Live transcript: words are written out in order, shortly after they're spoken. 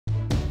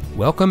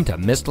Welcome to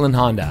Mistlin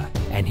Honda,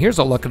 and here's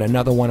a look at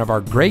another one of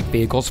our great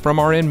vehicles from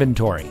our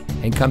inventory,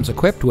 and comes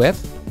equipped with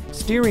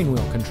steering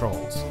wheel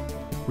controls,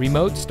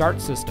 remote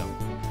start system,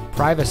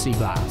 privacy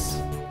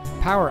glass,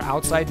 power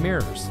outside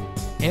mirrors,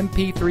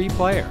 MP3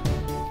 player,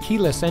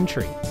 keyless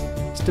entry,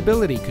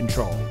 stability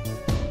control,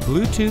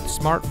 Bluetooth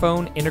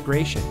smartphone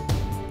integration,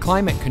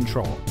 climate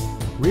control,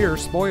 rear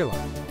spoiler,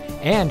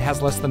 and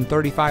has less than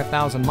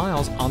 35,000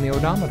 miles on the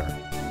odometer.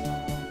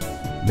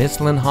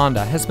 Mistlin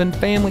Honda has been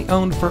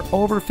family-owned for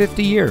over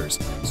 50 years,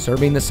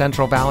 serving the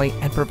Central Valley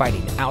and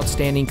providing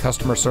outstanding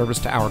customer service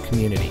to our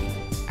community.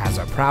 As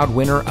a proud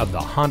winner of the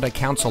Honda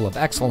Council of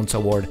Excellence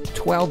Award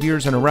 12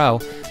 years in a row,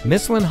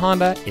 Mistlin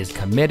Honda is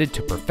committed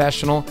to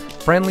professional,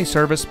 friendly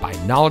service by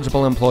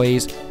knowledgeable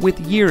employees with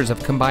years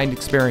of combined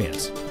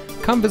experience.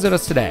 Come visit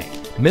us today.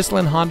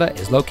 Mistlin Honda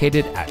is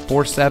located at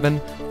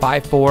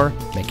 4754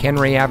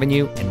 McHenry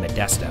Avenue in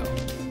Modesto.